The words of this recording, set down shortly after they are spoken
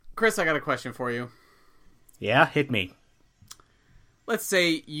Chris, I got a question for you. Yeah, hit me. Let's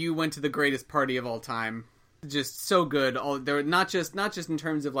say you went to the greatest party of all time. Just so good. There not just in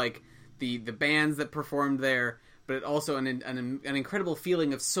terms of like the bands that performed there, but also an incredible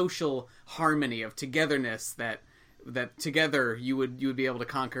feeling of social harmony, of togetherness, that together you would be able to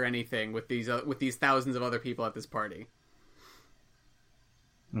conquer anything with these thousands of other people at this party.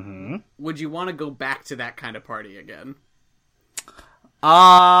 Mm-hmm. Would you want to go back to that kind of party again?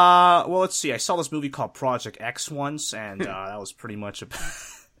 Well, let's see. I saw this movie called Project X once, and that was pretty much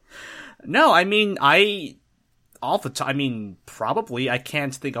No, I mean, probably. I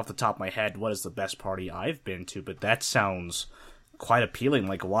can't think off the top of my head what is the best party I've been to, but that sounds quite appealing.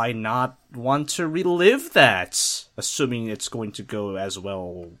 Like, why not want to relive that? Assuming it's going to go as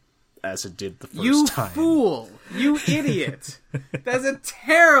well as it did the first time. You fool! You idiot! That's a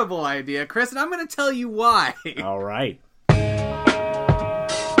terrible idea, Chris, and I'm going to tell you why. All right.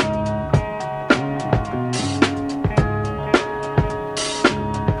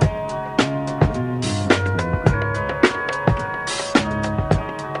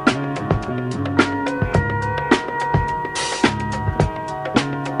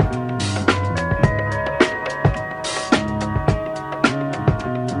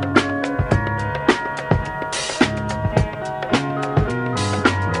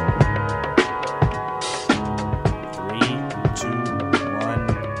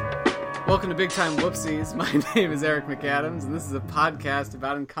 Big Time Whoopsies. My name is Eric McAdams, and this is a podcast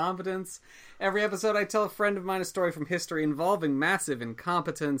about incompetence. Every episode, I tell a friend of mine a story from history involving massive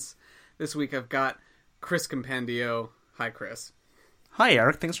incompetence. This week, I've got Chris Compendio. Hi, Chris. Hi,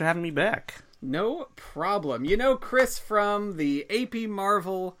 Eric. Thanks for having me back. No problem. You know Chris from the AP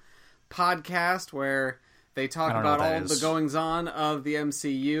Marvel podcast, where they talk about all the goings-on of the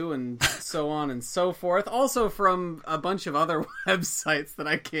MCU and so on and so forth. Also from a bunch of other websites that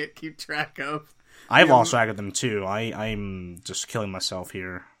I can't keep track of. I've lost track of them, too. I'm just killing myself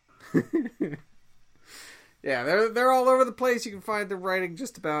here. Yeah, they're all over the place. You can find them writing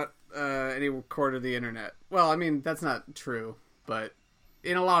just about any corner of the internet. Well, I mean, that's not true, but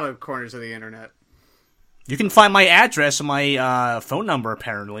in a lot of corners of the internet. You can find my address and my phone number,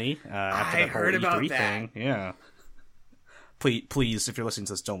 apparently. After I heard about E3 that. Thing. Yeah. Please, if you're listening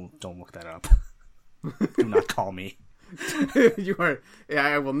to this, don't look that up. Do not call me. You are. Yeah,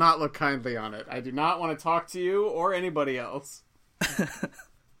 I will not look kindly on it. I do not want to talk to you or anybody else.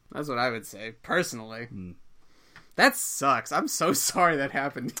 That's what I would say, personally. That sucks. I'm so sorry that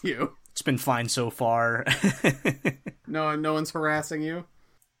happened to you. It's been fine so far. No one's harassing you?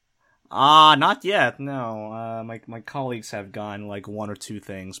 Not yet, no. My colleagues have gotten, like, one or two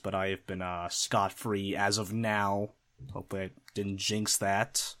things, but I have been, scot-free as of now. Hopefully I didn't jinx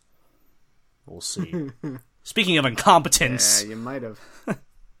that. We'll see. Speaking of incompetence... Yeah, you might have.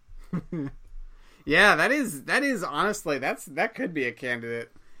 Yeah, that is honestly, that could be a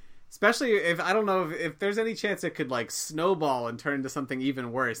candidate. Especially if, I don't know, if there's any chance it could, like, snowball and turn into something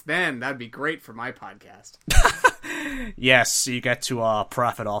even worse, then that'd be great for my podcast. Yes, you get to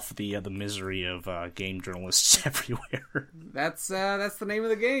profit off the misery of game journalists everywhere. That's the name of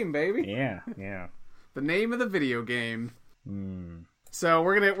the game, baby. Yeah. The name of the video game. So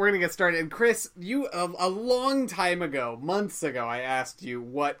we're gonna get started. And Chris, you a long time ago, months ago, I asked you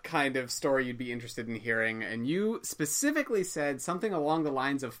what kind of story you'd be interested in hearing, and you specifically said something along the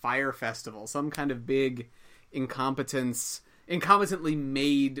lines of Fire Festival, some kind of big incompetently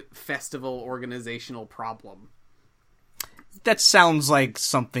made festival organizational problem. That sounds like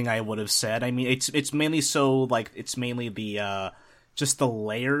something I would have said. I mean, it's mainly the just the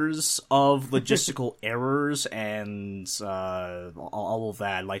layers of logistical errors and all of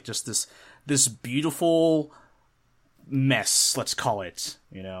that, like just this beautiful mess, let's call it.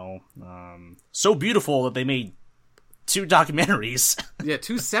 You know, so beautiful that they made two documentaries. Yeah,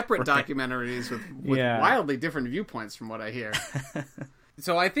 two separate right. documentaries with wildly different viewpoints, from what I hear.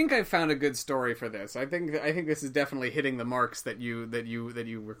 So I think I found a good story for this. I think this is definitely hitting the marks that you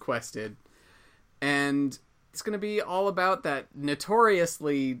requested, and it's going to be all about that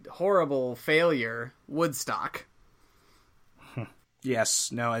notoriously horrible failure, Woodstock. Yes,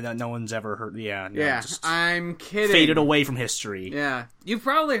 no one's ever heard. Yeah, no, yeah, just I'm kidding. Faded away from history. Yeah, you've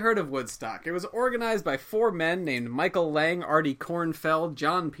probably heard of Woodstock. It was organized by four men named Michael Lang, Artie Kornfeld,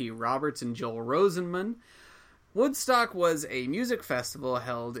 John P. Roberts, and Joel Rosenman. Woodstock was a music festival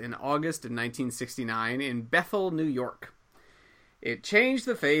held in August of 1969 in Bethel, New York. It changed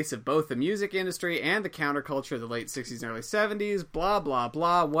the face of both the music industry and the counterculture of the late 60s and early 70s. Blah, blah,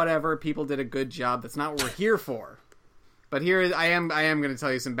 blah, whatever. People did a good job. That's not what we're here for. But here I am going to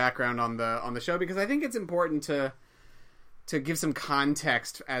tell you some background on the show, because I think it's important to to give some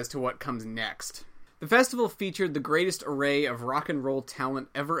context as to what comes next. The festival featured the greatest array of rock and roll talent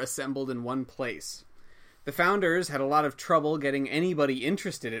ever assembled in one place. The founders had a lot of trouble getting anybody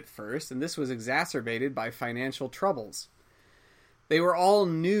interested at first, and this was exacerbated by financial troubles. They were all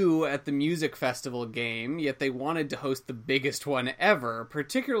new at the music festival game, yet they wanted to host the biggest one ever.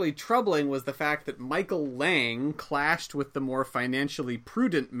 Particularly troubling was the fact that Michael Lang clashed with the more financially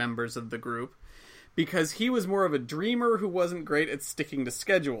prudent members of the group, because he was more of a dreamer who wasn't great at sticking to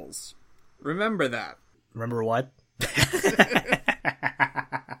schedules. Remember that. Remember what?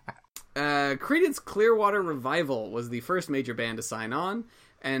 Creedence Clearwater Revival was the first major band to sign on,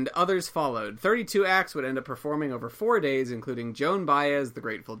 and others followed. 32 acts would end up performing over 4 days, including Joan Baez, The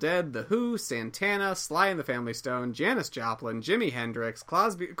Grateful Dead, The Who, Santana, Sly and the Family Stone, Janis Joplin, Jimi Hendrix,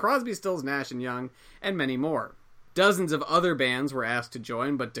 Crosby, Stills, Nash & Young, and many more. Dozens of other bands were asked to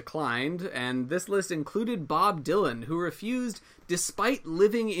join, but declined, and this list included Bob Dylan, who refused despite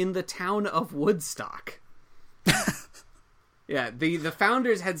living in the town of Woodstock. Yeah, the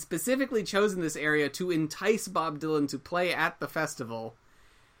founders had specifically chosen this area to entice Bob Dylan to play at the festival,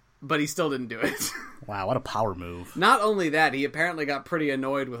 but he still didn't do it. Wow, what a power move. Not only that, he apparently got pretty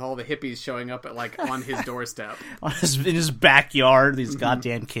annoyed with all the hippies showing up at on his doorstep. In his backyard, these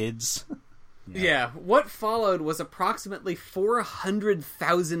goddamn kids. Yeah, what followed was approximately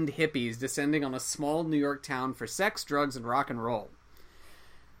 400,000 hippies descending on a small New York town for sex, drugs, and rock and roll.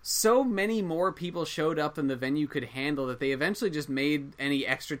 So many more people showed up than the venue could handle that they eventually just made any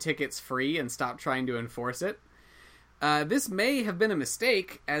extra tickets free and stopped trying to enforce it. This may have been a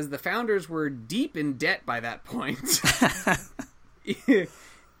mistake, as the founders were deep in debt by that point.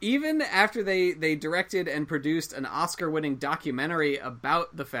 Even after they directed and produced an Oscar-winning documentary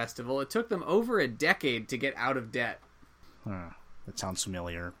about the festival, it took them over a decade to get out of debt. That sounds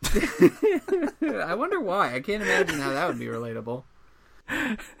familiar. I wonder why. I can't imagine how that would be relatable.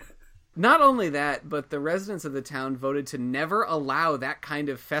 Not only that, but the residents of the town voted to never allow that kind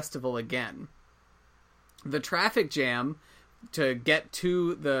of festival again. The traffic jam to get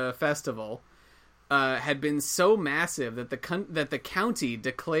to the festival had been so massive that the county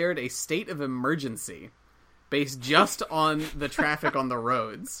declared a state of emergency based just on the traffic on the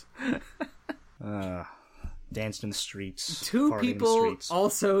roads. Danced in the streets. 2 people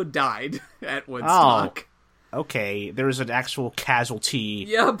also died at Woodstock. Okay, there's an actual casualty.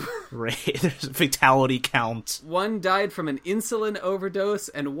 Yep. There's a fatality count. 1 died from an insulin overdose,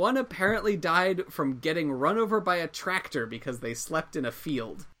 and 1 apparently died from getting run over by a tractor because they slept in a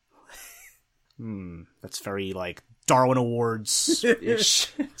field. That's very, Darwin Awards-ish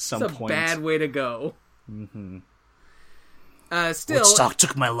at some point. It's a bad way to go. Mm-hmm. Still, Woodstock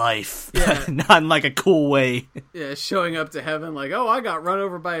took my life. Yeah. Not in, a cool way. Yeah, showing up to heaven I got run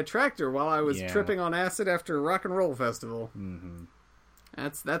over by a tractor while I was tripping on acid after a rock and roll festival. Mm-hmm.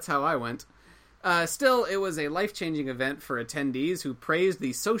 That's how I went. Still, it was a life-changing event for attendees who praised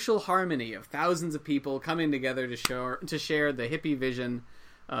the social harmony of thousands of people coming together to share the hippie vision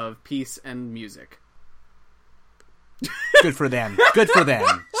of peace and music. Good for them. Good for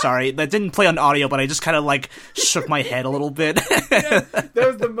them. Sorry, that didn't play on audio, but I just kind of shook my head a little bit. Yeah, that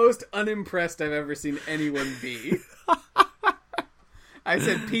was the most unimpressed I've ever seen anyone be. I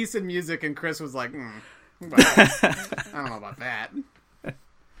said peace and music, and Chris was like, well, I don't know about that.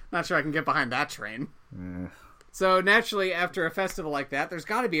 Not sure I can get behind that train. So naturally, after a festival like that, there's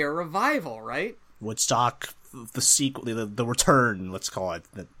got to be a revival, right? Woodstock, the sequel, the return, let's call it,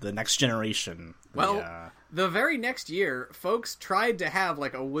 the next generation. The very next year, folks tried to have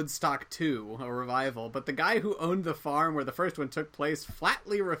a Woodstock 2, a revival, but the guy who owned the farm where the first one took place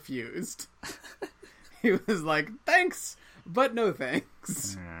flatly refused. He was like, thanks, but no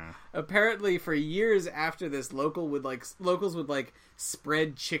thanks. Apparently, for years after this, locals would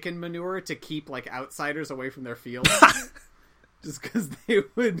spread chicken manure to keep outsiders away from their fields. Just because they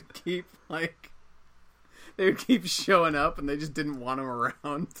would keep showing up and they just didn't want them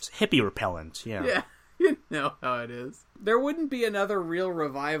around. It's hippie repellent, yeah. Yeah. You know how it is. There wouldn't be another real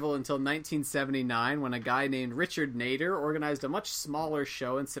revival until 1979 when a guy named Richard Nader organized a much smaller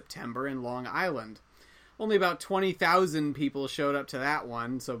show in September in Long Island. Only about 20,000 people showed up to that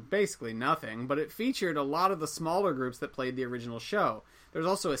one, so basically nothing, but it featured a lot of the smaller groups that played the original show. There's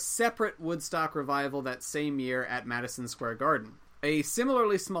also a separate Woodstock revival that same year at Madison Square Garden. A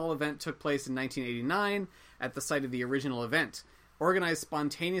similarly small event took place in 1989 at the site of the original event. Organized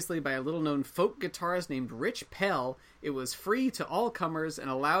spontaneously by a little-known folk guitarist named Rich Pell, it was free to all comers and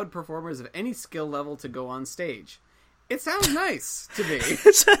allowed performers of any skill level to go on stage. It sounds nice to me.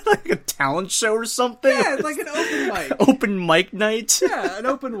 Is that like a talent show or something? Yeah, it's like an open mic. Open mic night? Yeah, an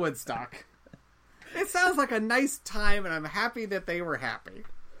open Woodstock. It sounds like a nice time, and I'm happy that they were happy.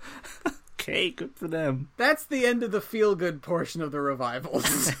 Okay, good for them. That's the end of the feel-good portion of the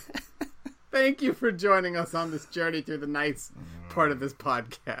revivals. Thank you for joining us on this journey through the nice part of this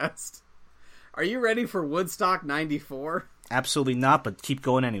podcast. Are you ready for Woodstock 94? Absolutely not, but keep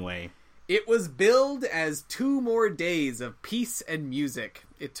going anyway. It was billed as 2 more days of peace and music.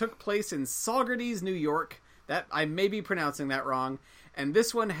 It took place in Saugerties, New York. That I may be pronouncing that wrong. And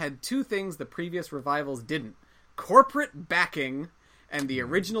this one had 2 things the previous revivals didn't. Corporate backing, and the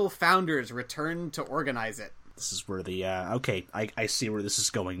original founders returned to organize it. This is where the, okay, I see where this is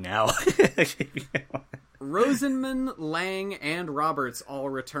going now. Rosenman, Lang, and Roberts all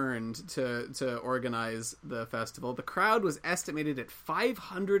returned to organize the festival. The crowd was estimated at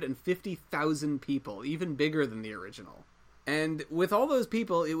 550,000 people, even bigger than the original. And with all those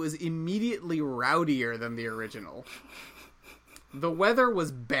people, it was immediately rowdier than the original. The weather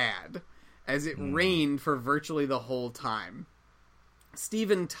was bad, as it rained for virtually the whole time.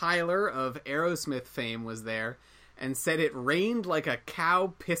 Steven Tyler of Aerosmith fame was there, and said it rained like a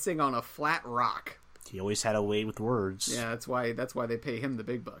cow pissing on a flat rock. He always had a way with words. Yeah, that's why they pay him the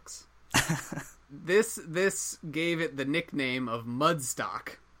big bucks. This gave it the nickname of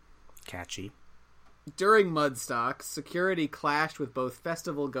Mudstock. Catchy. During Mudstock, security clashed with both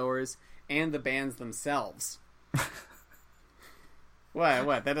festival goers and the bands themselves.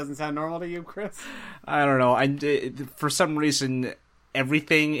 What? That doesn't sound normal to you, Chris? I don't know. For some reason,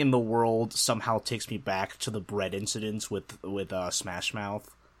 everything in the world somehow takes me back to the bread incidents with Smash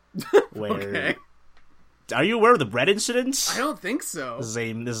Mouth. Where Okay. Are you aware of the bread incidents? I don't think so. This is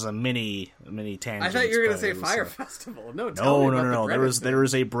a mini tangent. I thought you were going to say but it was, Fire Festival. No, tell me about the No. bread There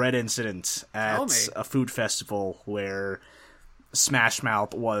was a bread incident at a food festival where Smash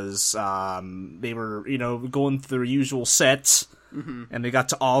Mouth was. They were going through their usual sets, and they got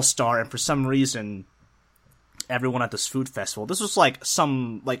to All Star, and for some reason, everyone at this food festival. This was like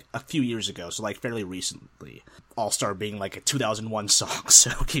a few years ago, so like fairly recently. All Star being like a 2001 song,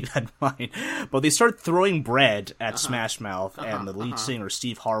 so keep that in mind. But they start throwing bread at Smash Mouth, and the lead singer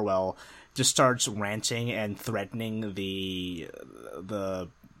Steve Harwell just starts ranting and threatening the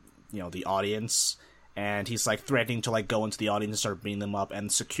audience, and he's like threatening to like go into the audience and start beating them up,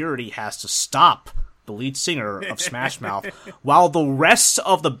 and security has to stop the lead singer of Smash Mouth while the rest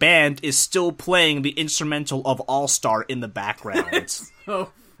of the band is still playing the instrumental of All Star in the background. It's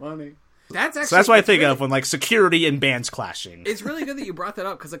so funny. That's what I think of when like security and bands clashing. It's really good that you brought that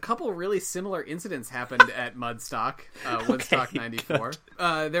up, because a couple really similar incidents happened at Woodstock 94.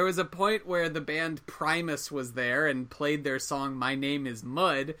 There was a point where the band Primus was there and played their song My Name is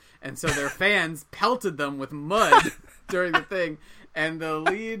Mud, and so their fans pelted them with mud during the thing. And the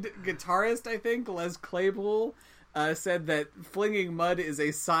lead guitarist, I think, Les Claypool, said that flinging mud is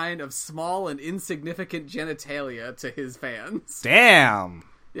a sign of small and insignificant genitalia to his fans. Damn!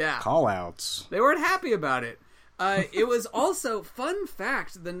 Yeah. Call-outs. They weren't happy about it. It was also, fun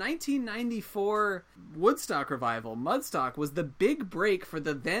fact, the 1994 Woodstock revival, Mudstock, was the big break for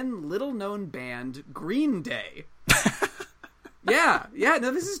the then little-known band Green Day. Yeah,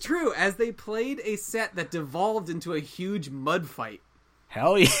 no, this is true, as they played a set that devolved into a huge mud fight.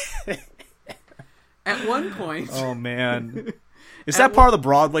 Hell yeah. At one point... Oh, man. Is that part of the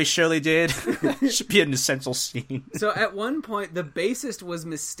Broadway show they did? Should be an essential scene. So at one point, the bassist was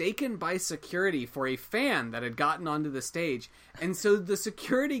mistaken by security for a fan that had gotten onto the stage, and so the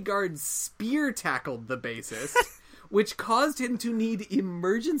security guard spear tackled the bassist, which caused him to need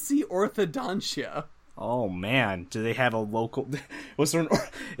emergency orthodontia. Oh man, do they have a local...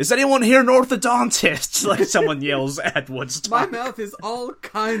 Is anyone here an orthodontist? Like someone yells at Woodstock. My mouth is all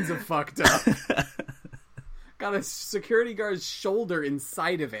kinds of fucked up. Got a security guard's shoulder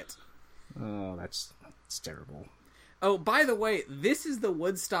inside of it. Oh, that's terrible. Oh, by the way, this is the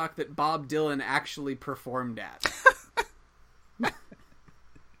Woodstock that Bob Dylan actually performed at.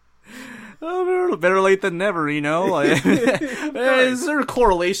 Oh, better late than never, you know? Is there a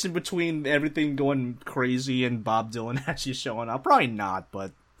correlation between everything going crazy and Bob Dylan actually showing up? Probably not,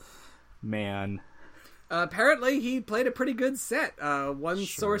 but man. Apparently, he played a pretty good set. One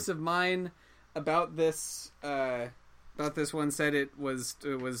source of mine about this one said it was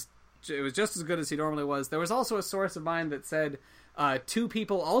just as good as he normally was. There was also a source of mine that said 2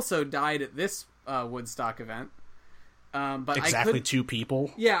 people also died at this Woodstock event. But exactly 2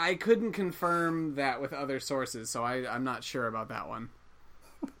 people? Yeah, I couldn't confirm that with other sources, so I'm not sure about that one.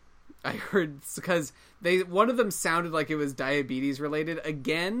 I heard, because one of them sounded like it was diabetes related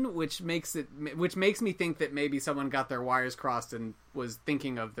again, which makes me think that maybe someone got their wires crossed and was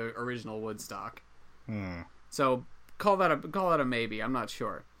thinking of the original Woodstock. So call that a maybe. I'm not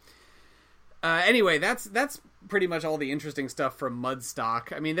sure. Anyway, that's pretty much all the interesting stuff from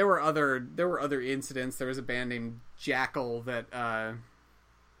Mudstock. I mean, there were other incidents. There was a band named Jackal that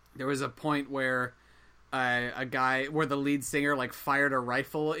there was a point where the lead singer like fired a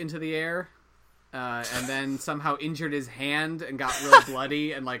rifle into the air. And then somehow injured his hand and got real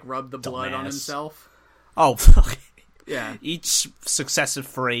bloody and like rubbed the blood on himself. Oh, yeah. Each successive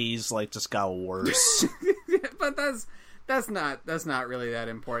phrase like just got worse. But that's not really that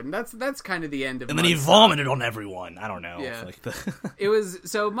important. That's kind of the end of. And then he vomited on everyone. I don't know. Yeah. Like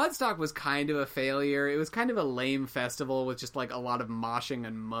Mudstock was kind of a failure. It was kind of a lame festival with just like a lot of moshing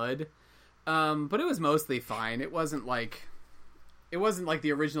and mud. But it was mostly fine. It wasn't like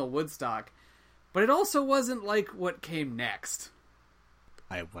the original Woodstock. But it also wasn't like what came next.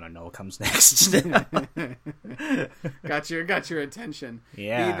 I want to know what comes next. Got your attention.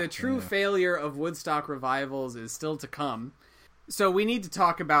 Yeah. The true failure of Woodstock revivals is still to come. So we need to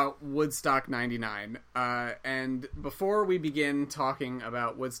talk about Woodstock 99. And before we begin talking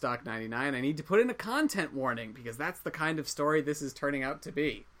about Woodstock 99, I need to put in a content warning because that's the kind of story this is turning out to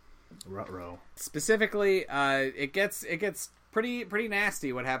be. Ruh-roh. Specifically, it gets pretty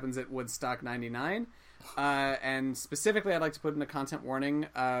nasty what happens at Woodstock 99. And specifically, I'd like to put in a content warning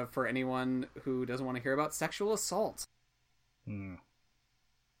for anyone who doesn't want to hear about sexual assault.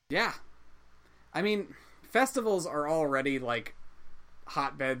 Yeah. I mean, festivals are already like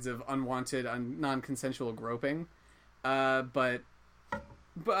hotbeds of unwanted, non-consensual groping. But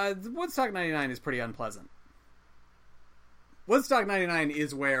Woodstock 99 is pretty unpleasant. Woodstock 99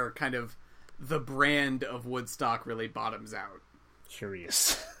 is where kind of the brand of Woodstock really bottoms out.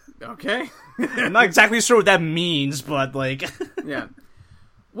 Curious. Okay. I'm not exactly sure what that means, but like... Yeah.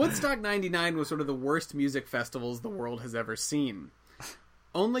 Woodstock 99 was sort of the worst music festivals the world has ever seen.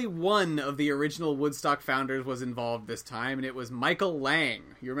 Only one of the original Woodstock founders was involved this time, and it was Michael Lang.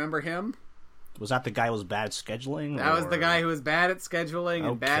 You remember him? Was that the guy who was bad at scheduling? That was the guy who was bad at scheduling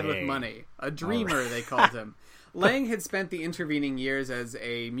and bad with money. A dreamer, they called him. Lang had spent the intervening years as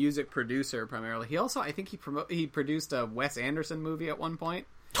a music producer primarily. He also, I think he produced a Wes Anderson movie at one point.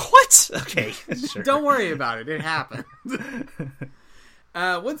 What? Okay, sure. Don't worry about it. It happened.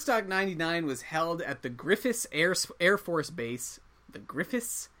 Woodstock 99 was held at the Griffiss Air Force Base. The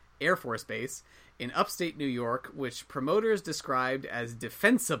Griffiss Air Force Base in upstate New York, which promoters described as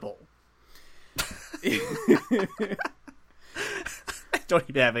defensible. I don't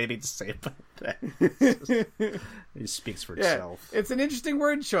even have anything to say about that. It speaks for itself. It's an interesting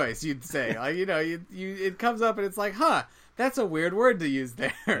word choice, you'd say. Like, it comes up and it's like, huh, that's a weird word to use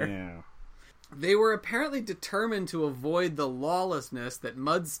there. Yeah. They were apparently determined to avoid the lawlessness that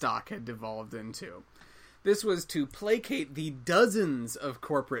Mudstock had devolved into. This was to placate the dozens of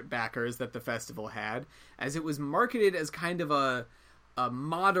corporate backers that the festival had, as it was marketed as kind of a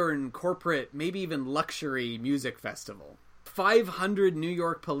modern corporate, maybe even luxury music festival. 500 New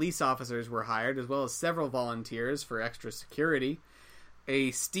York police officers were hired, as well as several volunteers for extra security.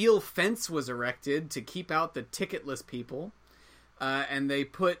 A steel fence was erected to keep out the ticketless people. And they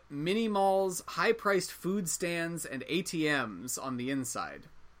put mini malls, high-priced food stands, and ATMs on the inside.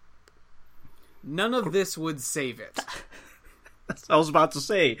 None of this would save it. I was about to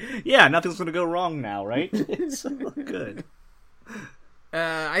say, yeah, nothing's going to go wrong now, right? It's good.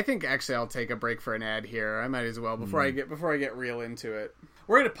 I think actually I'll take a break for an ad here. I might as well before I get real into it.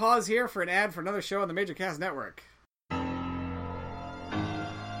 We're going to pause here for an ad for another show on the Major Cast Network.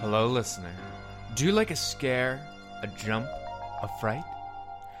 Hello, listener. Do you like a scare, a jump, a fright?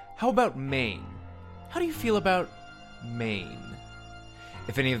 How about Maine? How do you feel about Maine?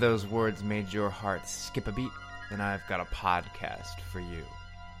 If any of those words made your heart skip a beat, then I've got a podcast for you.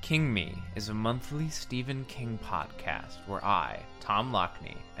 King Me is a monthly Stephen King podcast where I, Tom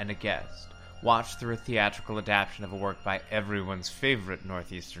Lockney, and a guest watch through a theatrical adaptation of a work by everyone's favorite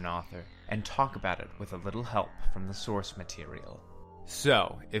Northeastern author and talk about it with a little help from the source material.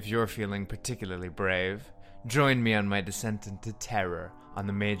 So, if you're feeling particularly brave, join me on my descent into terror on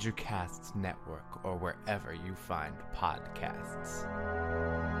the Major Casts Network or wherever you find podcasts.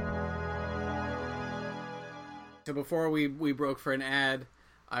 So before we broke for an ad,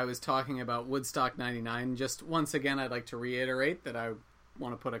 I was talking about Woodstock 99. Just once again, I'd like to reiterate that I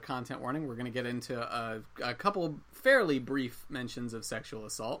want to put a content warning. We're going to get into a couple fairly brief mentions of sexual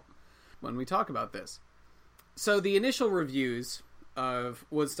assault when we talk about this. So the initial reviews of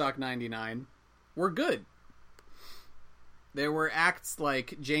Woodstock 99 were good. There were acts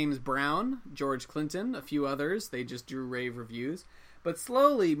like James Brown, George Clinton, a few others. They just drew rave reviews. But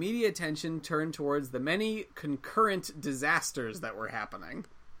slowly, media attention turned towards the many concurrent disasters that were happening.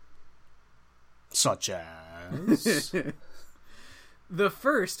 Such as... The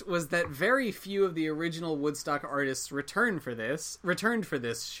first was that very few of the original Woodstock artists returned for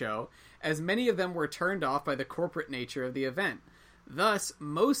this show, as many of them were turned off by the corporate nature of the event. Thus,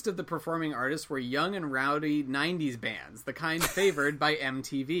 most of the performing artists were young and rowdy 90s bands, the kind favored by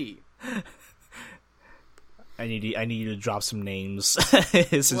MTV. I need you to drop some names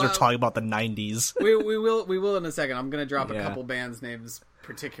since we're talking about the 90s. we will in a second. I'm going to drop a couple bands' names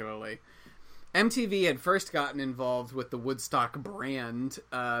particularly. MTV had first gotten involved with the Woodstock brand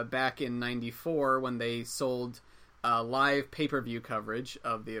back in '94 when they sold live pay-per-view coverage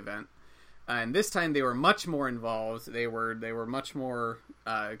of the event. And this time they were much more involved. They were much more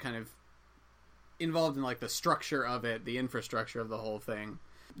kind of involved in like the structure of it, the infrastructure of the whole thing.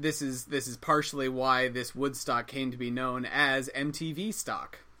 This is partially why this Woodstock came to be known as MTV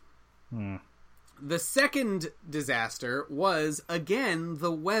Stock. The second disaster was, again,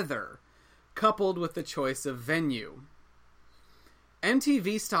 the weather, coupled with the choice of venue.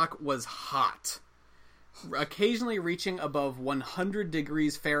 MTV Stock was hot, occasionally reaching above 100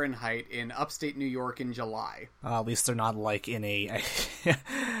 degrees Fahrenheit in upstate New York in July. At least they're not like in a...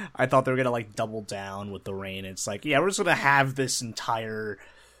 I thought they were going to like double down with the rain. It's like, yeah, we're just going to have this entire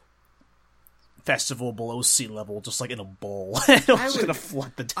festival below sea level just like in a bowl. It's just going to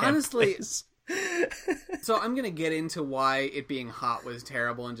flood the damn honestly, place. So I'm going to get into why it being hot was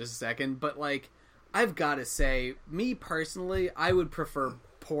terrible in just a second, but like, I've got to say, me personally, I would prefer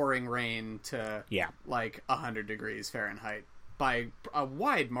pouring rain to like 100 degrees Fahrenheit by a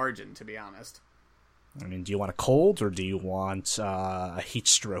wide margin, to be honest. I mean, do you want a cold or do you want a heat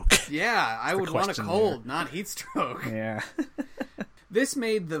stroke? Yeah, I would want a cold, not heat stroke. Yeah. This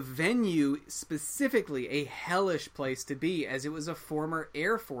made the venue specifically a hellish place to be, as it was a former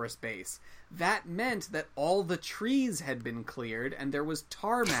Air Force base. That meant that all the trees had been cleared and there was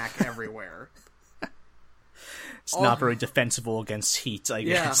tarmac everywhere. It's not very defensible against heat, I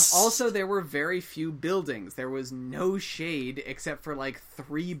guess. Yeah, also there were very few buildings. There was no shade except for like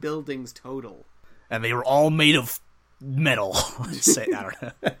 3 buildings total. And they were all made of metal. I don't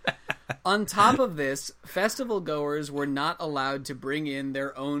know. On top of this, festival goers were not allowed to bring in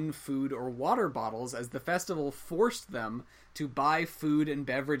their own food or water bottles, as the festival forced them to buy food and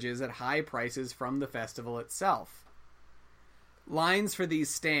beverages at high prices from the festival itself. Lines for these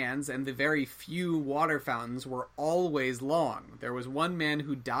stands and the very few water fountains were always long. There was one man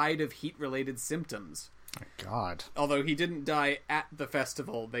who died of heat-related symptoms. My God. Although he didn't die at the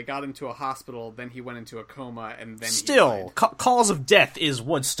festival. They got him to a hospital, then he went into a coma, and then Still, he died. Cause of death is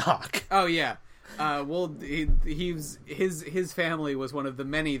Woodstock. Oh, yeah. Well, his family was one of the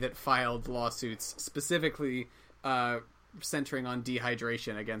many that filed lawsuits, specifically centering on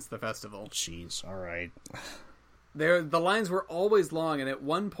dehydration against the festival. Jeez, alright. The lines were always long, and at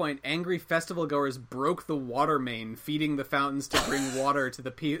one point, angry festival goers broke the water main, feeding the fountains to bring water to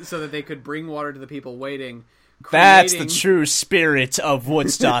the so that they could bring water to the people waiting. That's the true spirit of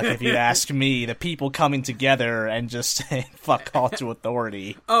Woodstock, if you ask me. The people coming together and just saying, fuck all to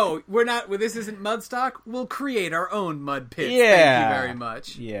authority. Oh, this isn't Mudstock? We'll create our own mud pits. Yeah. Thank you very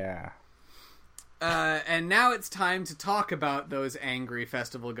much. Yeah. And now it's time to talk about those angry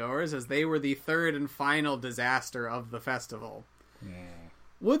festival goers, as they were the third and final disaster of the festival.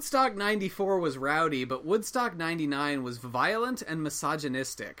 Woodstock 94 was rowdy, but Woodstock 99 was violent and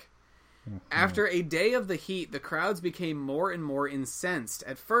misogynistic. After a day of the heat, the crowds became more and more incensed.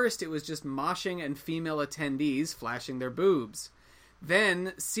 At first, it was just moshing and female attendees flashing their boobs.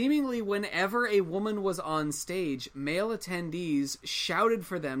 Then, seemingly whenever a woman was on stage, male attendees shouted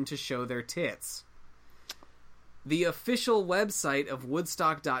for them to show their tits. The official website of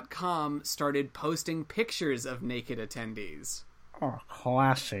Woodstock.com started posting pictures of naked attendees. Oh,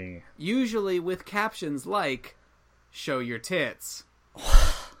 classy. Usually with captions like, "Show your tits."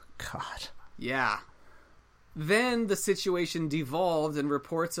 God. Yeah. Then the situation devolved and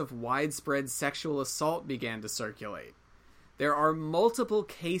reports of widespread sexual assault began to circulate. There are multiple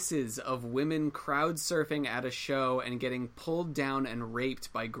cases of women crowd surfing at a show and getting pulled down and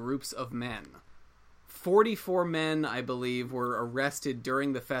raped by groups of men. 44 men, I believe, were arrested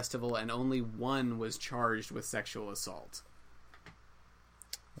during the festival, and only one was charged with sexual assault.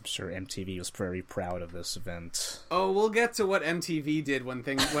 I'm sure MTV was very proud of this event. Oh, we'll get to what MTV did when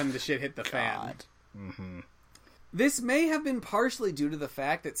the shit hit the fan. Mm-hmm. This may have been partially due to the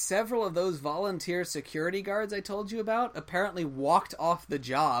fact that several of those volunteer security guards I told you about apparently walked off the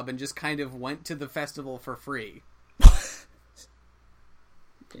job and just kind of went to the festival for free.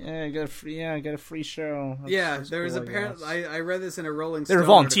 I got a free show. There was apparently I read this in a Rolling Stone. They were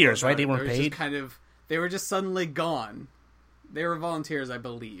volunteers, right? They weren't paid. They were just suddenly gone. They were volunteers, I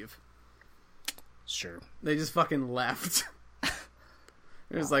believe. Sure. They just fucking left.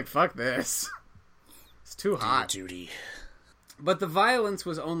 It was like, fuck this. It's too hot. Duty. But the violence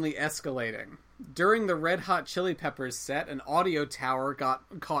was only escalating. During the Red Hot Chili Peppers set, an audio tower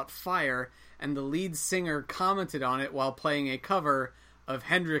caught fire, and the lead singer commented on it while playing a cover of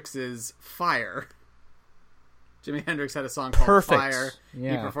Hendrix's Fire. Jimi Hendrix had a song called Fire.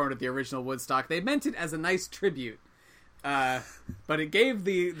 Yeah. He performed at the original Woodstock. They meant it as a nice tribute. But it gave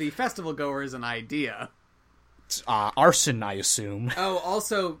the festival goers an idea. Arson, I assume. Oh,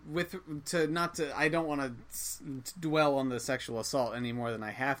 also, I don't want to dwell on the sexual assault any more than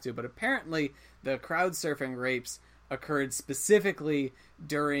I have to, but apparently the crowd surfing rapes occurred specifically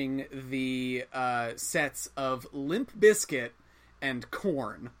during the sets of Limp Bizkit and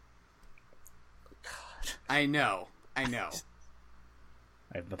Korn. God. I know. I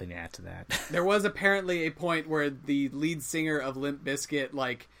have nothing to add to that. There was apparently a point where the lead singer of Limp Bizkit,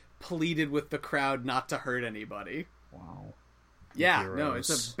 pleaded with the crowd not to hurt anybody. Wow. Yeah, no,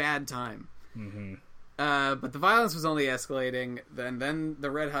 it's a bad time. Mm-hmm. But the violence was only escalating. Then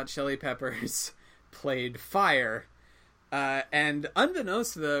the Red Hot Chili Peppers played Fire. And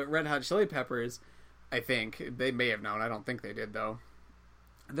unbeknownst to the Red Hot Chili Peppers, I think, they may have known, I don't think they did though,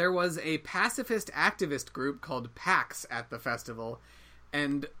 there was a pacifist activist group called PAX at the festival.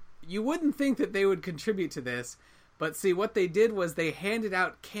 And you wouldn't think that they would contribute to this, but see, what they did was they handed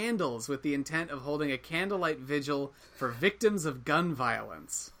out candles with the intent of holding a candlelight vigil for victims of gun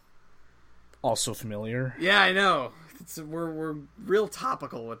violence. Also familiar. Yeah, I know. We're real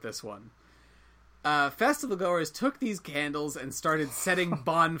topical with this one. Festival goers took these candles and started setting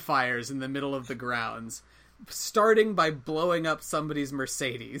bonfires in the middle of the grounds, starting by blowing up somebody's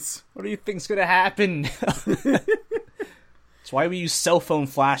Mercedes. What do you think's gonna happen? That's why we use cell phone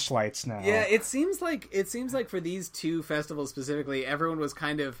flashlights now. Yeah, it seems like for these two festivals specifically, everyone was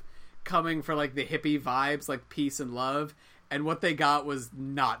kind of coming for the hippie vibes, like peace and love, and what they got was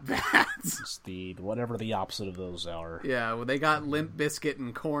not that. It's whatever the opposite of those are. Yeah, well, they got Limp Bizkit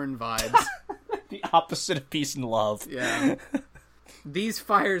and Korn vibes. The opposite of peace and love. Yeah. These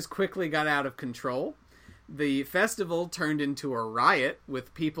fires quickly got out of control. The festival turned into a riot,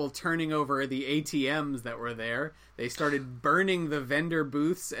 with people turning over the ATMs that were there. They started burning the vendor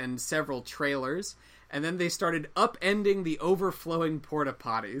booths and several trailers, and then they started upending the overflowing porta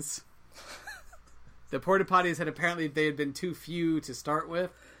potties. The porta potties had been too few to start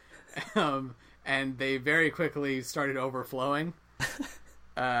with, and they very quickly started overflowing.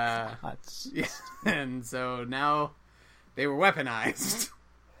 Yeah, and so now they were weaponized.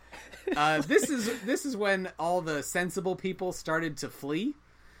 This is when all the sensible people started to flee.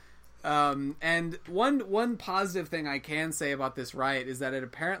 And one positive thing I can say about this riot is that it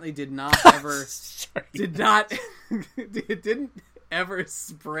apparently did not ever it didn't ever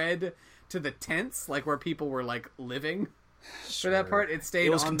spread to the tents, where people were living. Sure. For that part, it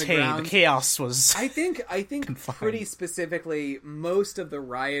stayed on contained. The ground. The chaos was. I think confined. Pretty specifically, most of the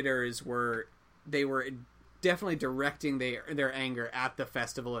rioters were definitely directing their anger at the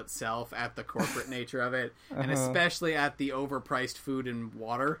festival itself, at the corporate nature of it, and especially at the overpriced food and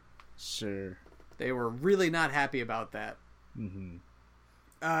water. Sure. They were really not happy about that. Mm-hmm.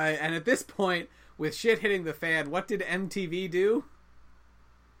 And at this point, with shit hitting the fan, what did MTV do?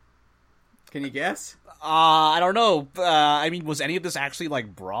 Can you guess? I don't know. Was any of this actually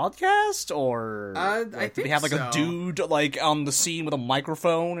broadcast, or did they have a dude on the scene with a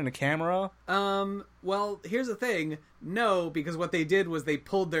microphone and a camera? Well, here's the thing. No, because what they did was they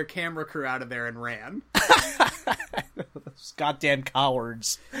pulled their camera crew out of there and ran. Those goddamn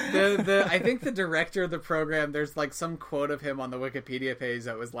cowards. I think the director of the program, there's some quote of him on the Wikipedia page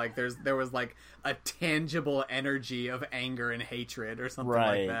that was there was a tangible energy of anger and hatred or something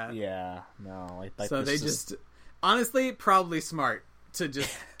like that. Yeah. No. So they just honestly probably smart to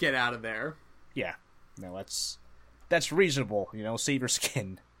just get out of there. Yeah. No, that's reasonable. Save your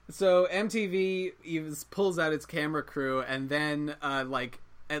skin. So MTV pulls out its camera crew, and then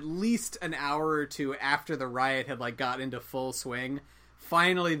at least an hour or two after the riot had got into full swing,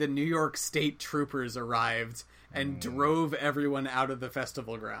 finally the New York State Troopers arrived and drove everyone out of the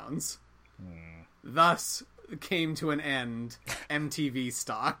festival grounds. Thus came to an end MTV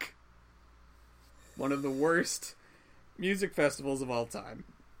Stock. One of the worst music festivals of all time.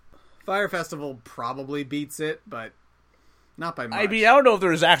 Fire Festival probably beats it, but not by much. I don't know if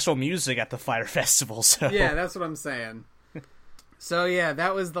there's actual music at the Fire Festival, so... Yeah, that's what I'm saying. So yeah,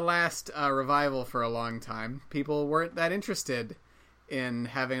 that was the last revival for a long time. People weren't that interested in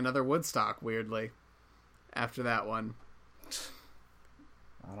having another Woodstock, weirdly, after that one.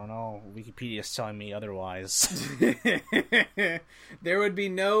 I don't know. Wikipedia's telling me otherwise. There would be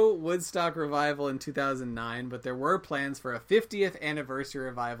no Woodstock revival in 2009, but there were plans for a 50th anniversary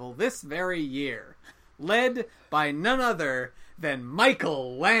revival this very year, led by none other than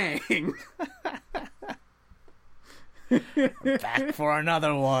Michael Lang. Back for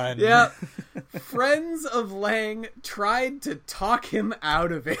another one. Yep. Friends of Lang tried to talk him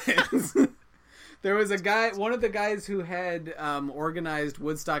out of it. There was a guy, one of the guys who had organized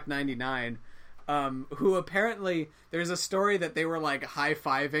Woodstock 99, who apparently, there's a story that they were like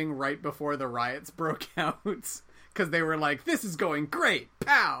high-fiving right before the riots broke out, because they were like, this is going great,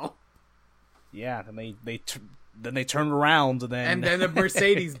 pow! Yeah, then they turned around, and then a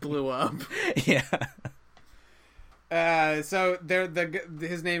Mercedes blew up. Yeah. So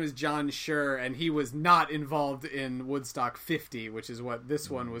his name is John Schur, and he was not involved in Woodstock 50, which is what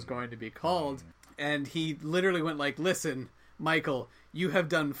this one was going to be called. And he literally went like, listen, Michael, you have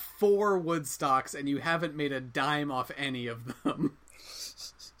done 4 Woodstocks and you haven't made a dime off any of them.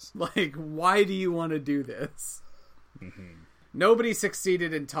 Like, why do you want to do this? Nobody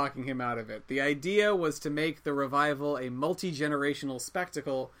succeeded in talking him out of it. The idea was to make the revival a multi-generational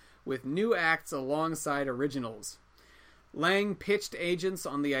spectacle with new acts alongside originals. Lang pitched agents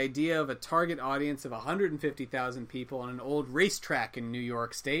on the idea of a target audience of 150,000 people on an old racetrack in New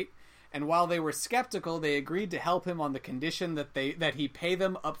York State, and while they were skeptical, they agreed to help him on the condition that he pay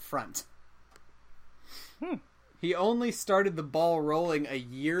them up front. He only started the ball rolling a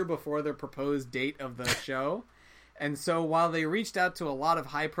year before the proposed date of the show, and so while they reached out to a lot of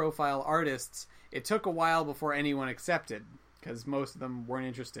high-profile artists, it took a while before anyone accepted, because most of them weren't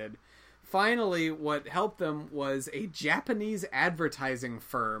interested. Finally, what helped them was a Japanese advertising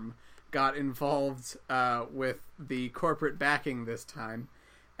firm got involved with the corporate backing this time,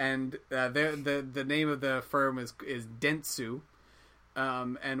 and the name of the firm is Dentsu,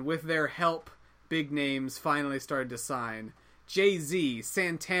 and with their help, big names finally started to sign. Jay-Z,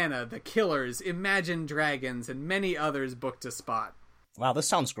 Santana, The Killers, Imagine Dragons, and many others booked a spot. Wow, this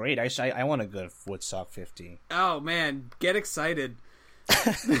sounds great. I want to go to Woodstock 50. Oh man, get excited.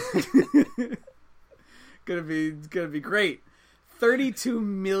 gonna be great. $32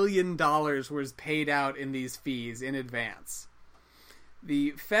 million was paid out in these fees in advance.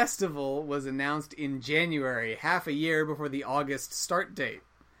 The festival was announced in January, half a year before the August start date.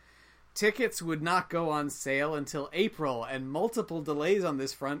 Tickets would not go on sale until April, and multiple delays on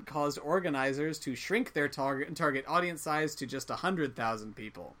this front caused organizers to shrink their target audience size to just 100,000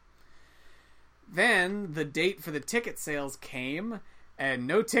 people. Then the date for the ticket sales came, and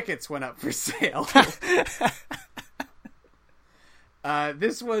no tickets went up for sale.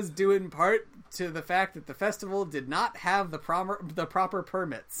 This was due in part to the fact that the festival did not have the proper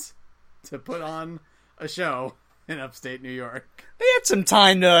permits to put on a show in upstate New York. They had some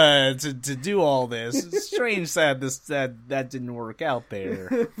time to do all this. It's strange that that didn't work out there.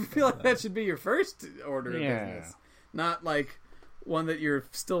 I feel like that should be your first order of business, not like one that you're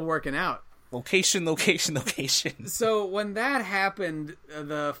still working out. Location. So when that happened,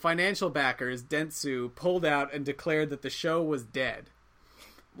 the financial backers, Dentsu, pulled out and declared that the show was dead.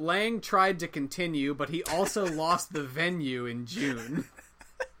 Lang tried to continue, but he also lost the venue in June.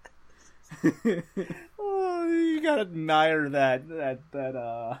 Oh, you gotta admire that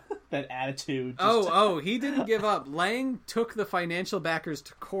attitude. He didn't give up. Lang took the financial backers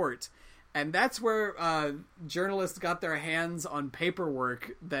to court, and that's where journalists got their hands on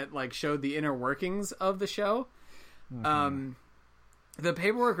paperwork that like showed the inner workings of the show. Mm-hmm. The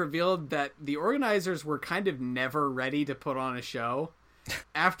paperwork revealed that the organizers were kind of never ready to put on a show.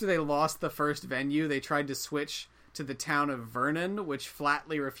 After they lost the first venue, they tried to switch to the town of Vernon, which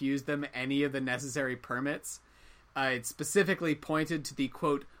flatly refused them any of the necessary permits. It specifically pointed to the,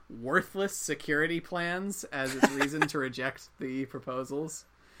 quote, worthless security plans as its reason to reject the proposals.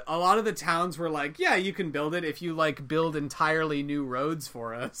 A lot of the towns were like, yeah, you can build it if you, like, build entirely new roads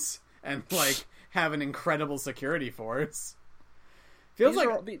for us and, like, have an incredible security force.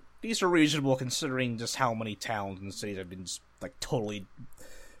 These are reasonable considering just how many towns and cities have been, like, totally,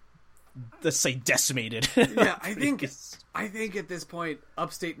 let's say, decimated. Yeah, I think at this point,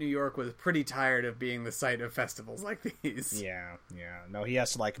 upstate New York was pretty tired of being the site of festivals like these. Yeah. No, he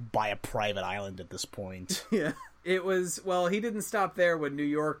has to, like, buy a private island at this point. Yeah. It was, well, he didn't stop there when New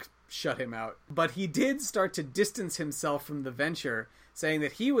York shut him out. But he did start to distance himself from the venture, saying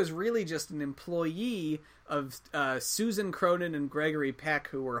that he was really just an employee of Susan Cronin and Gregory Peck,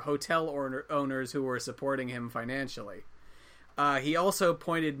 who were hotel owners who were supporting him financially. He also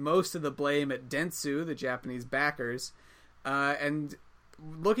pointed most of the blame at Dentsu, the Japanese backers. And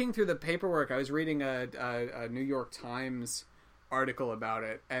looking through the paperwork, I was reading a New York Times article about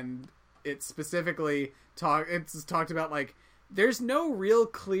it, and it specifically it's talked about, like, there's no real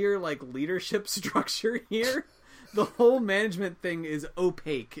clear, like, leadership structure here. The whole management thing is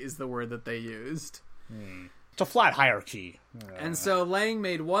opaque, is the word that they used. It's a flat hierarchy. And so Lang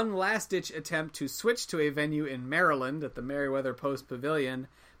made one last-ditch attempt to switch to a venue in Maryland at the Merriweather Post Pavilion,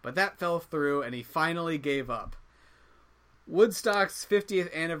 but that fell through, and he finally gave up. Woodstock's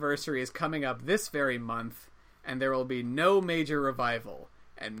 50th anniversary is coming up this very month, and there will be no major revival.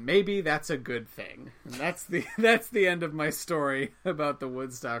 And maybe that's a good thing. And that's the end of my story about the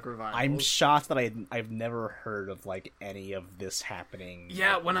Woodstock revival. I'm shocked that I've never heard of, like, any of this happening.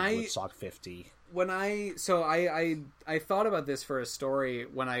 Yeah, when Woodstock 50. When I thought about this for a story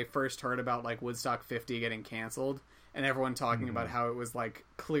when I first heard about, like, Woodstock 50 getting canceled, and everyone talking about how it was, like,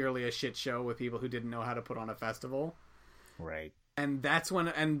 clearly a shit show with people who didn't know how to put on a festival. Right. And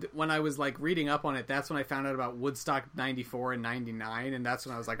when I was, like, reading up on it, that's when I found out about Woodstock 94 and 99, and that's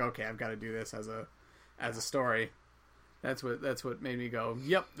when I was like, okay, I've got to do this as a story. That's what made me go,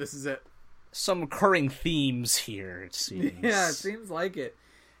 yep, this is it. Some recurring themes here, it seems. Yeah, it seems like it.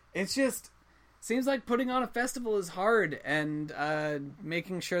 It's just seems like putting on a festival is hard, and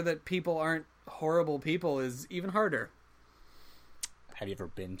making sure that people aren't horrible people is even harder. Have you ever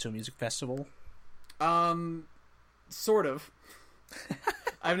been to a music festival? Sort of.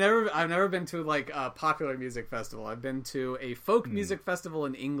 I've never been to, like, a popular music festival. I've been to a folk music festival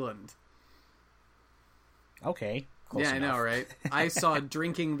in England. Okay. Close enough. I know, right? I saw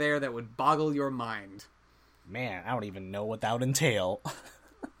drinking there that would boggle your mind. Man, I don't even know what that would entail.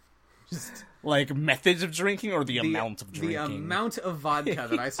 Just like methods of drinking or the amount of drinking? The amount of vodka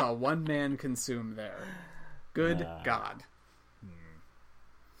that I saw one man consume there. Good God.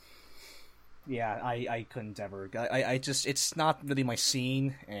 Yeah, I couldn't ever. I just, it's not really my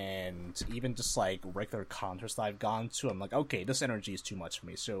scene, and even just, like, regular concerts that I've gone to, I'm like, okay, this energy is too much for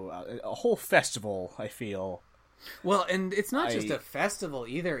me. So, a whole festival, I feel. Well, and it's not just a festival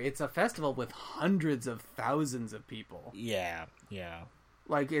either. It's a festival with hundreds of thousands of people. Yeah.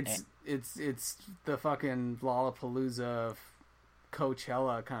 Like, it's the fucking Lollapalooza,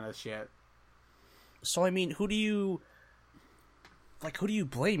 Coachella kind of shit. So, I mean, who do you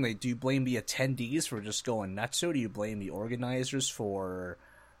blame? Like, do you blame the attendees for just going nuts, or do you blame the organizers for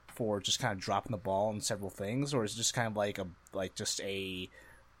just kind of dropping the ball on several things, or is it just kind of just a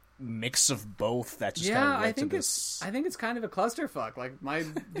mix of both that just kind of led to this? I think it's kind of a clusterfuck. Like,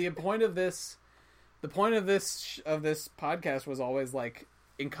 the point of this podcast was always, like,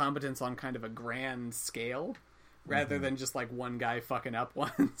 incompetence on kind of a grand scale, rather than just, like, one guy fucking up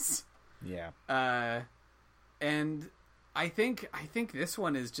once. Yeah. And I think this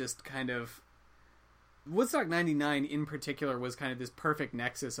one is just kind of... Woodstock 99 in particular was kind of this perfect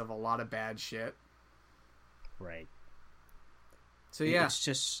nexus of a lot of bad shit. Right. So yeah.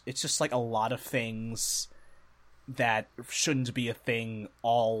 It's just like a lot of things that shouldn't be a thing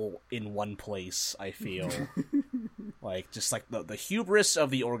all in one place, I feel. Like, just like the hubris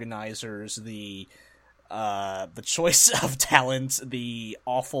of the organizers, the choice of talent, the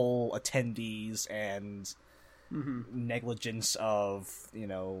awful attendees, and negligence of,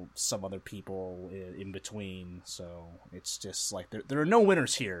 some other people in between. So it's just like there are no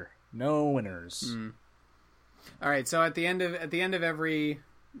winners here. No winners. All right, so at the end of every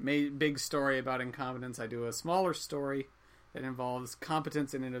big story about incompetence, I do a smaller story that involves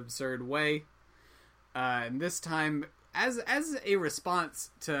competence in an absurd way. And this time, as a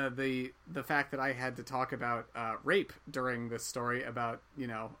response to the fact that I had to talk about rape during this story about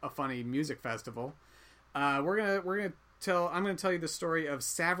a funny music festival, I'm gonna tell you the story of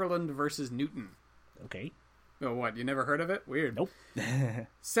Saverland versus Newton. Okay. Oh, what? You never heard of it? Weird. Nope.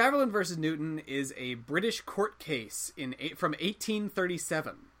 Saverland versus Newton is a British court case from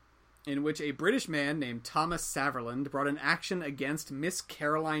 1837, in which a British man named Thomas Saverland brought an action against Miss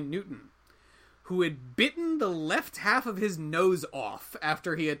Caroline Newton, who had bitten the left half of his nose off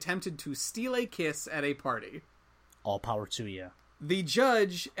after he attempted to steal a kiss at a party. All power to you. The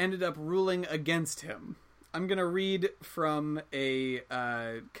judge ended up ruling against him. I'm going to read from a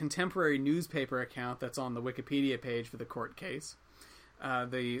contemporary newspaper account that's on the Wikipedia page for the court case.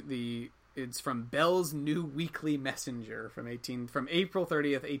 It's from Bell's New Weekly Messenger from April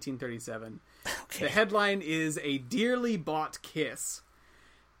 30th, 1837. Okay. The headline is "A Dearly Bought Kiss."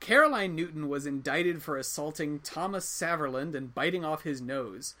 Caroline Newton was indicted for assaulting Thomas Saverland and biting off his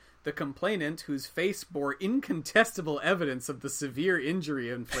nose. The complainant, whose face bore incontestable evidence of the severe injury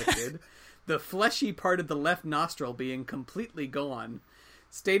inflicted, the fleshy part of the left nostril being completely gone,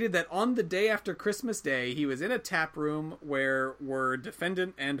 stated that on the day after Christmas Day, he was in a tap room where were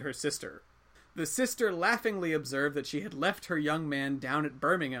defendant and her sister. The sister laughingly observed that she had left her young man down at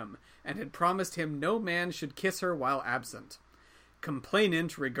Birmingham, and had promised him no man should kiss her while absent.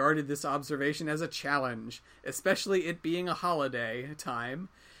 Complainant regarded this observation as a challenge, especially it being a holiday time,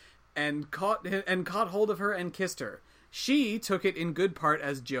 and caught hold of her and kissed her. She took it in good part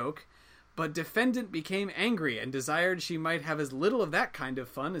as joke, but defendant became angry and desired she might have as little of that kind of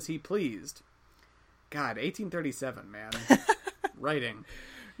fun as he pleased. God, 1837, man. Writing.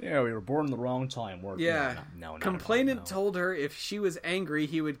 Yeah, we were born in the wrong time. No, Complainant told her if she was angry,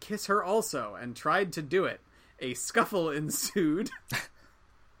 he would kiss her also, and tried to do it. A scuffle ensued,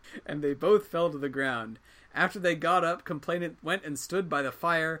 and they both fell to the ground. After they got up, complainant went and stood by the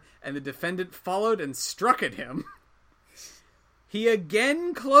fire, and the defendant followed and struck at him. He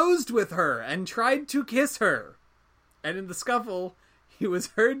again closed with her, and tried to kiss her. And in the scuffle, he was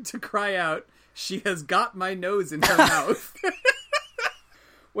heard to cry out, "She has got my nose in her mouth."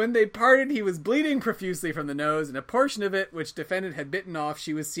 When they parted, he was bleeding profusely from the nose, and a portion of it, which defendant had bitten off,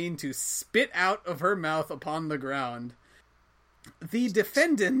 she was seen to spit out of her mouth upon the ground. The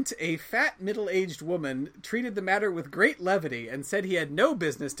defendant, a fat, middle-aged woman, treated the matter with great levity, and said he had no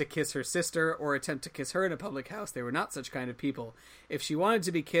business to kiss her sister, or attempt to kiss her in a public house. They were not such kind of people. If she wanted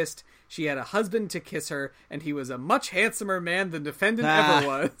to be kissed, she had a husband to kiss her, and he was a much handsomer man than defendant ever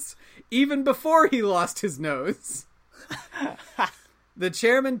was, even before he lost his nose. The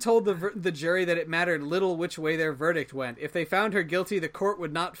chairman told the jury that it mattered little which way their verdict went. If they found her guilty, the court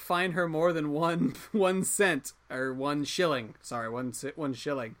would not fine her more than one shilling,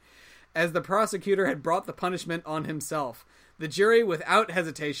 as the prosecutor had brought the punishment on himself. The jury, without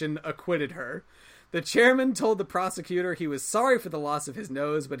hesitation, acquitted her. The chairman told the prosecutor he was sorry for the loss of his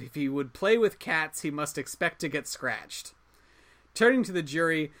nose, but if he would play with cats, he must expect to get scratched. Turning to the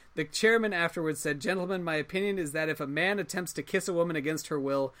jury, the chairman afterwards said, "Gentlemen, my opinion is that if a man attempts to kiss a woman against her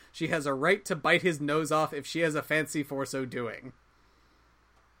will, she has a right to bite his nose off if she has a fancy for so doing.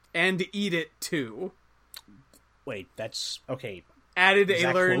 And eat it, too." Wait, that's... Okay. Added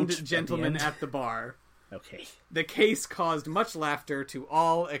a learned gentleman at the bar. Okay. The case caused much laughter to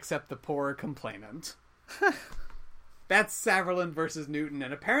all except the poor complainant. That's Sutherland versus Newton,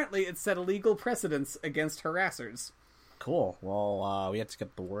 and apparently it set a legal precedence against harassers. Cool. Well, we have to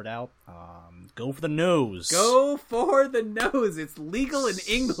get the word out. Go for the nose. Go for the nose. It's legal in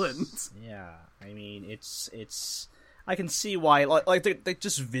England. Yeah. I mean, it's... I can see why, like they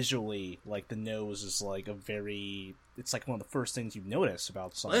just visually, like, the nose is, like, a very... It's, like, one of the first things you notice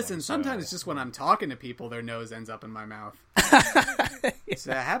about someone. Listen, sometimes just when I'm talking to people, their nose ends up in my mouth. Yeah.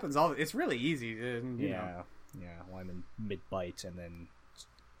 So that happens all... It's really easy to, you know. Yeah. Well, I'm in mid-bite, and then...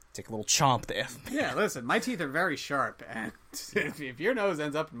 Take a little chomp there. Yeah, listen, my teeth are very sharp, and if your nose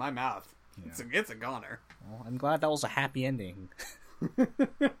ends up in my mouth, it's a goner. Well, I'm glad that was a happy ending.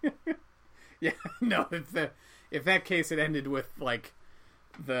 Yeah, no, if that case had ended with, like,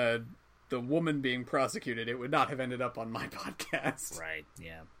 the woman being prosecuted, it would not have ended up on my podcast. Right,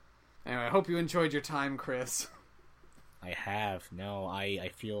 yeah. Anyway, I hope you enjoyed your time, Chris. I have. No,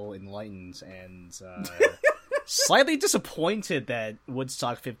 I feel enlightened, and... slightly disappointed that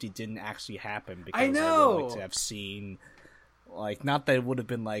Woodstock 50 didn't actually happen, because I know! I would like to have seen, like, not that it would have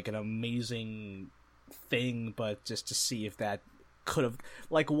been, like, an amazing thing, but just to see if that could have,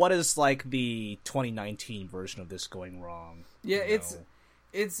 like, what is, like, the 2019 version of this going wrong? Yeah, it's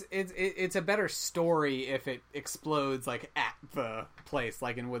a better story if it explodes, like, at the place,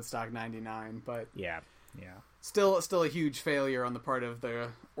 like in Woodstock 99, but... Yeah. Still a huge failure on the part of the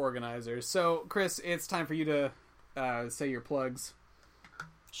organizers. So, Chris, it's time for you to say your plugs.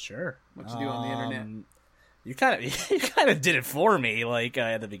 Sure. What you do on the internet. You kind of did it for me, like,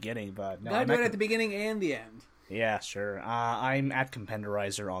 at the beginning, but... No, I do it at the beginning and the end. Yeah, sure. I'm at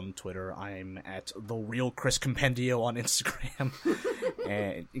Compendorizer on Twitter. I'm at The Real Chris Compendio on Instagram.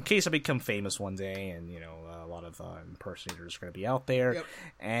 And in case I become famous one day, and, you know, a lot of impersonators are going to be out there. Yep.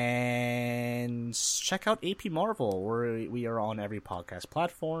 And check out AP Marvel. We are on every podcast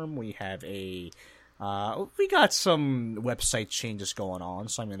platform. We have we got some website changes going on,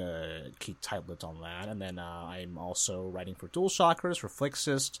 so I'm going to keep tight-lipped on that. And then I'm also writing for Dual Shockers, for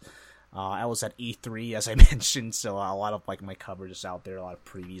Flixist. I was at E3, as I mentioned, so a lot of, like, my coverage is out there. A lot of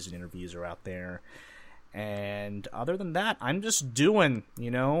previews and interviews are out there. And other than that, I'm just doing,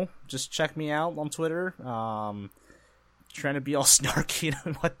 you know, just check me out on Twitter. Trying to be all snarky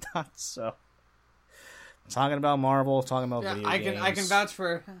and whatnot, so. Talking about Marvel, talking about video games. I can vouch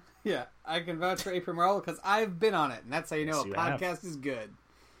for AP Marvel, because I've been on it, and that's how you know a podcast is good.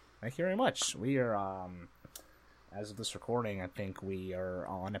 Thank you very much. We are, as of this recording, I think we are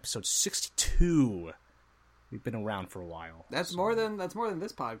on episode 62. We've been around for a while. That's more than this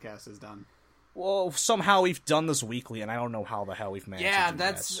podcast has done. Well, somehow we've done this weekly, and I don't know how the hell we've managed to do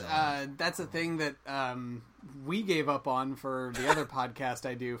that's a thing that we gave up on for the other podcast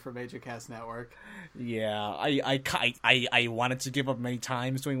I do for Major Cast Network. Yeah, I wanted to give up many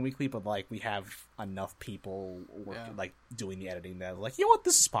times doing weekly, but like we have enough people like doing the editing that like, you know what,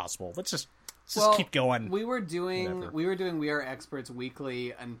 this is possible. Let's just keep going. We were doing We Are Experts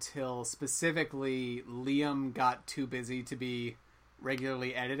weekly until specifically Liam got too busy to be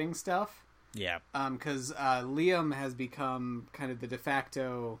regularly editing stuff. Yeah. Because Liam has become kind of the de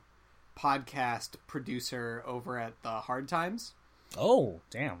facto podcast producer over at the Hard Times. Oh,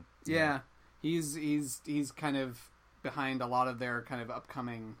 damn. Yeah. He's kind of behind a lot of their kind of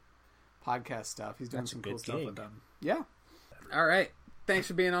upcoming podcast stuff. He's doing some cool stuff with them. Yeah. All right. Thanks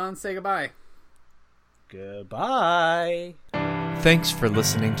for being on. Say goodbye. Goodbye. Thanks for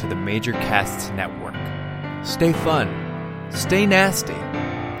listening to the Major Casts Network. Stay fun, stay nasty,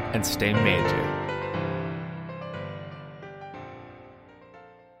 and stay major.